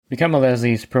Become a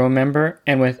Leslie's Pro member,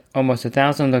 and with almost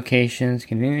 1,000 locations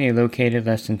conveniently located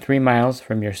less than 3 miles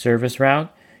from your service route,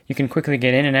 you can quickly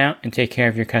get in and out and take care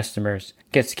of your customers.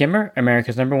 Get Skimmer,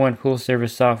 America's #1 pool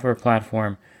service software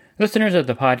platform. Listeners of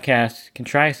the podcast can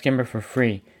try Skimmer for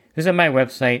free. Visit my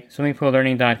website,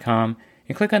 swimmingpoollearning.com,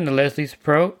 and click on the Leslie's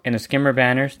Pro and the Skimmer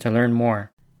banners to learn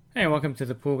more. Hey, welcome to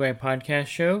the Pool Guy Podcast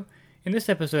Show. In this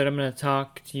episode, I'm going to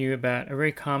talk to you about a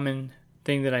very common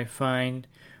thing that I find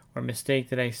or mistake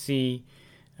that I see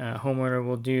a homeowner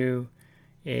will do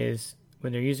is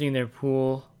when they're using their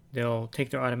pool, they'll take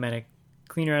their automatic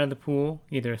cleaner out of the pool,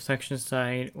 either a suction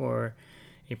side or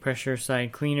a pressure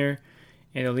side cleaner,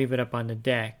 and they'll leave it up on the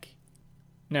deck.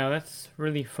 Now that's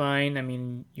really fine. I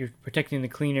mean, you're protecting the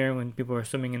cleaner when people are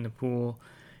swimming in the pool,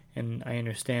 and I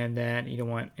understand that. You don't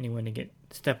want anyone to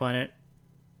step on it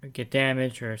or get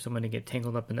damaged or someone to get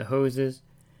tangled up in the hoses.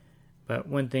 But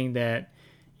one thing that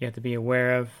you have to be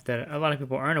aware of, that a lot of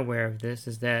people aren't aware of this,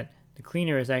 is that the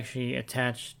cleaner is actually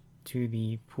attached to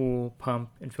the pool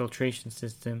pump and filtration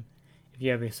system if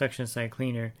you have a suction side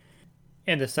cleaner.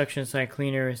 And the suction side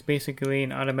cleaner is basically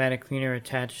an automatic cleaner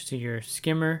attached to your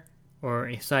skimmer or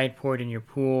a side port in your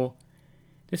pool.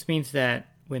 This means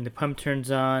that when the pump turns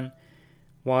on,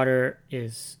 water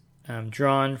is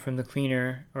drawn from the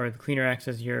cleaner, or the cleaner acts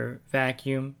as your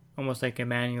vacuum, almost like a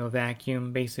manual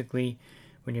vacuum, basically,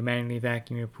 when you manually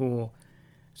vacuum your pool.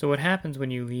 So what happens when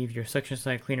you leave your suction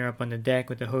side cleaner up on the deck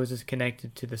with the hoses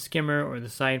connected to the skimmer or the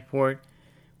side port,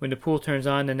 when the pool turns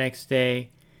on the next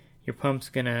day, your pump's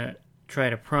going to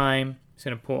try to prime. It's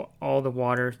going to pull all the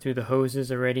water through the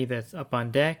hoses already that's up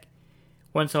on deck.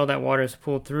 Once all that water is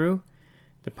pulled through,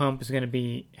 the pump is going to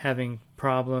be having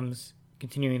problems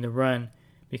continuing to run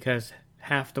because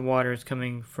half the water is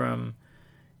coming from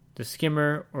the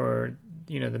skimmer or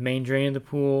the main drain of the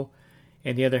pool,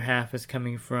 and the other half is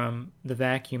coming from the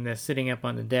vacuum that's sitting up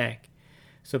on the deck.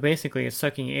 So basically it's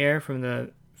sucking air from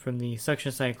the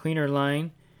suction side cleaner line,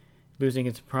 losing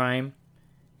its prime,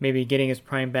 maybe getting its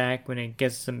prime back when it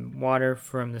gets some water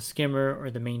from the skimmer or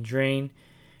the main drain,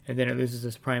 and then it loses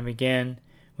its prime again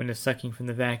when it's sucking from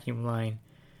the vacuum line.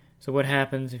 So what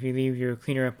happens if you leave your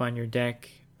cleaner up on your deck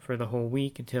for the whole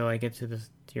week until I get to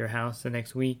your house the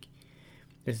next week,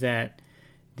 is that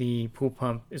the pool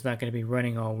pump is not going to be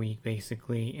running all week,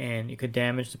 basically, and it could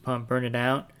damage the pump, burn it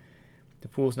out. The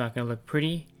pool's not going to look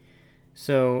pretty.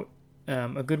 So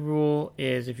a good rule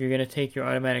is, if you're going to take your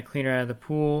automatic cleaner out of the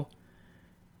pool,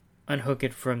 unhook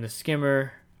it from the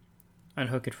skimmer,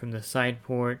 unhook it from the side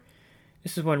port.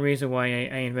 This is one reason why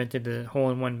I invented the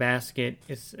hole-in-one basket.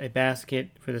 It's a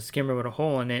basket for the skimmer with a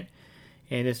hole in it,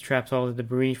 and this traps all the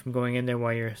debris from going in there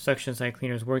while your suction side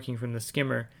cleaner is working from the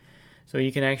skimmer. So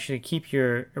you can actually keep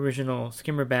your original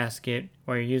skimmer basket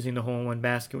while you're using the hole-in-one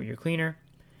basket with your cleaner.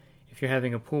 If you're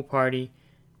having a pool party,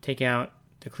 take out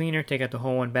the cleaner, take out the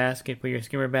hole-in-one basket, put your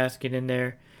skimmer basket in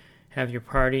there, have your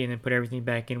party, and then put everything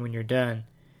back in when you're done.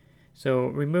 So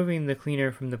removing the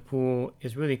cleaner from the pool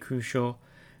is really crucial.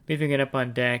 Leaving it up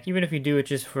on deck, even if you do it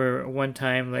just for one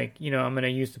time, like, I'm going to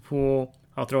use the pool,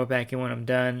 I'll throw it back in when I'm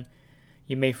done,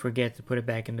 you may forget to put it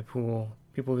back in the pool.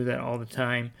 People do that all the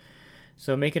time.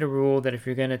 So make it a rule that if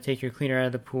you're going to take your cleaner out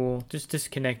of the pool, just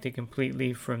disconnect it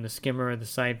completely from the skimmer or the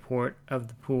side port of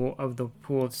the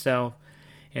pool itself,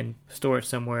 and store it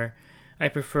somewhere. I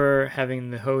prefer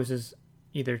having the hoses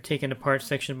either taken apart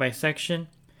section by section,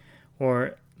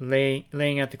 or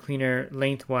laying out the cleaner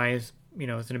lengthwise. It's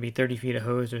going to be 30 feet of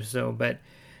hose or so, but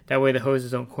that way the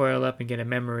hoses don't coil up and get a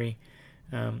memory.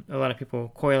 A lot of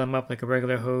people coil them up like a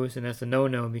regular hose, and that's a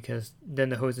no-no, because then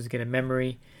the hoses get a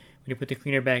memory. When you put the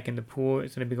cleaner back in the pool,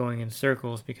 it's going to be going in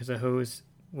circles because the hose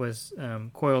was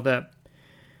coiled up.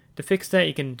 To fix that,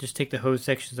 you can just take the hose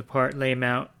sections apart, lay them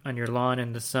out on your lawn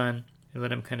in the sun, and let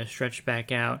them kind of stretch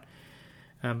back out.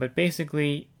 But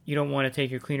basically, you don't want to take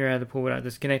your cleaner out of the pool without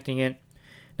disconnecting it.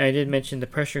 Now, I did mention the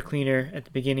pressure cleaner at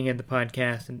the beginning of the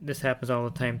podcast, and this happens all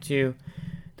the time too.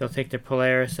 They'll take their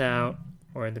Polaris out,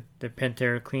 or the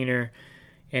Pentair cleaner,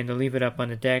 and they'll leave it up on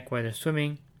the deck while they're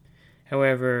swimming.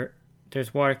 However,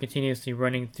 there's water continuously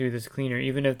running through this cleaner,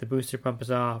 even if the booster pump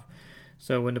is off.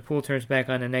 So when the pool turns back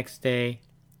on the next day,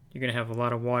 you're going to have a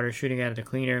lot of water shooting out of the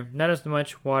cleaner. Not as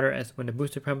much water as when the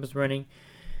booster pump is running,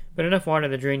 but enough water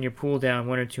to drain your pool down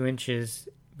 1 or 2 inches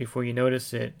before you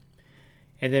notice it.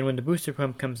 And then when the booster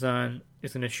pump comes on,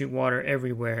 it's going to shoot water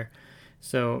everywhere.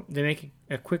 So they make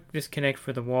a quick disconnect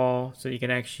for the wall so you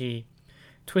can actually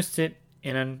twist it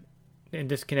and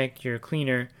disconnect your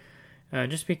cleaner.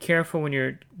 Just be careful when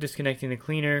you're disconnecting the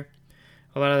cleaner.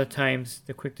 A lot of the times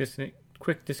the quick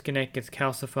disconnect gets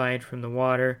calcified from the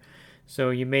water, so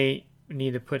you may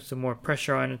need to put some more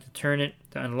pressure on it to turn it,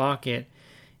 to unlock it.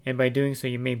 and by doing so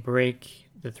you may break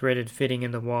the threaded fitting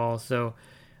in the wall. So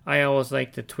I always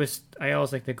like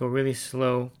to go really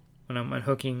slow when I'm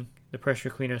unhooking the pressure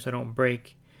cleaner so I don't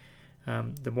break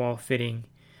the wall fitting,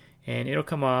 and it'll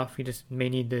come off. You just may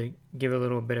need to give it a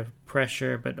little bit of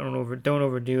pressure, but don't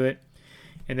overdo it.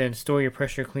 And then store your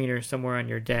pressure cleaner somewhere on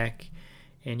your deck,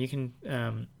 and you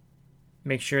can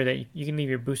make sure that you can leave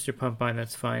your booster pump on.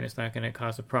 That's fine. It's not going to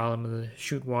cause a problem to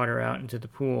shoot water out into the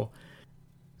pool.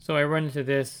 So I run into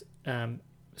this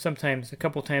sometimes a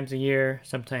couple times a year,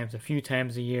 sometimes a few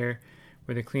times a year,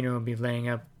 where the cleaner will be laying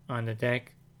up on the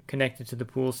deck connected to the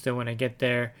pool still when I get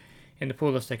there, and the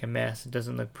pool looks like a mess. It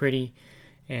doesn't look pretty,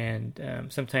 and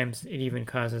sometimes it even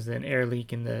causes an air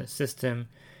leak in the system,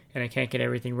 and I can't get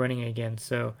everything running again.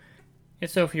 So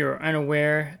if you're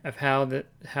unaware of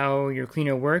how your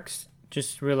cleaner works,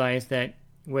 just realize that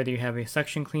whether you have a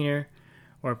suction cleaner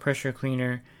or a pressure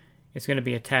cleaner, it's going to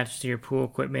be attached to your pool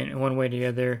equipment in one way or the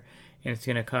other, and it's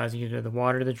going to cause either the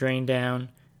water to drain down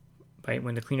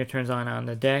when the cleaner turns on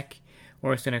the deck,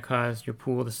 or it's going to cause your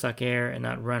pool to suck air and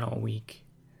not run all week.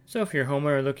 So if you're a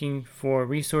homeowner looking for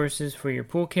resources for your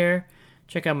pool care,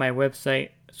 check out my website,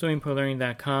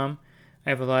 swimmingpoollearning.com. I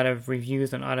have a lot of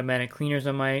reviews on automatic cleaners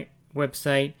on my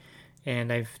website,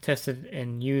 and I've tested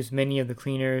and used many of the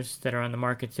cleaners that are on the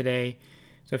market today.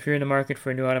 So if you're in the market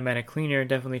for a new automatic cleaner,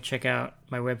 definitely check out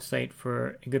my website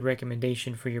for a good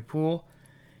recommendation for your pool.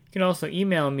 You can also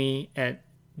email me at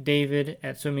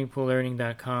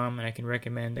david@swimmingpoollearning.com, and I can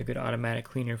recommend a good automatic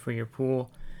cleaner for your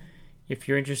pool. If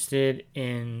you're interested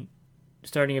in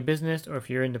starting a business, or if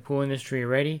you're in the pool industry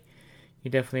already,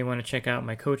 you definitely want to check out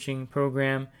my coaching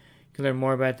program. You can learn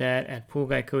more about that at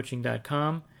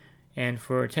poolguycoaching.com. And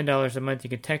for $10 a month, you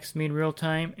can text me in real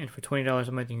time, and for $20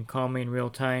 a month, you can call me in real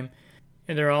time.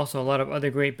 And there are also a lot of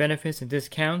other great benefits and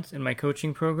discounts in my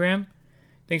coaching program.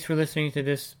 Thanks for listening to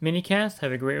this minicast.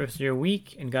 Have a great rest of your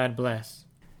week, and God bless.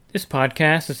 This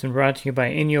podcast has been brought to you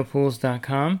by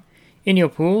InyoPools.com.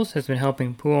 Inyo Pools has been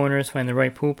helping pool owners find the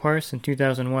right pool parts since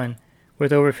 2001.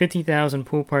 With over 50,000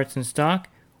 pool parts in stock,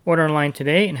 order online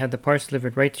today and have the parts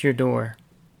delivered right to your door.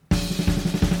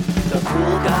 The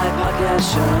Pool Guy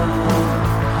Podcast Show.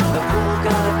 The Pool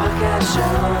Guy Podcast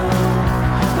Show.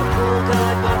 The Pool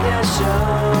Guy Podcast Show.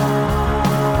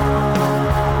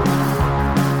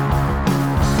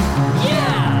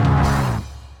 Yeah!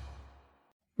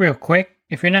 Real quick,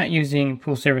 if you're not using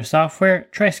pool service software,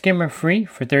 try Skimmer free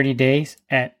for 30 days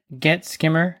at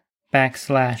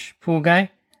getskimmer.com/poolguy.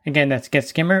 Again, that's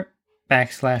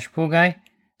getskimmer.com/poolguy.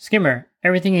 Skimmer,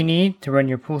 everything you need to run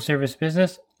your pool service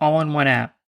business all in one app.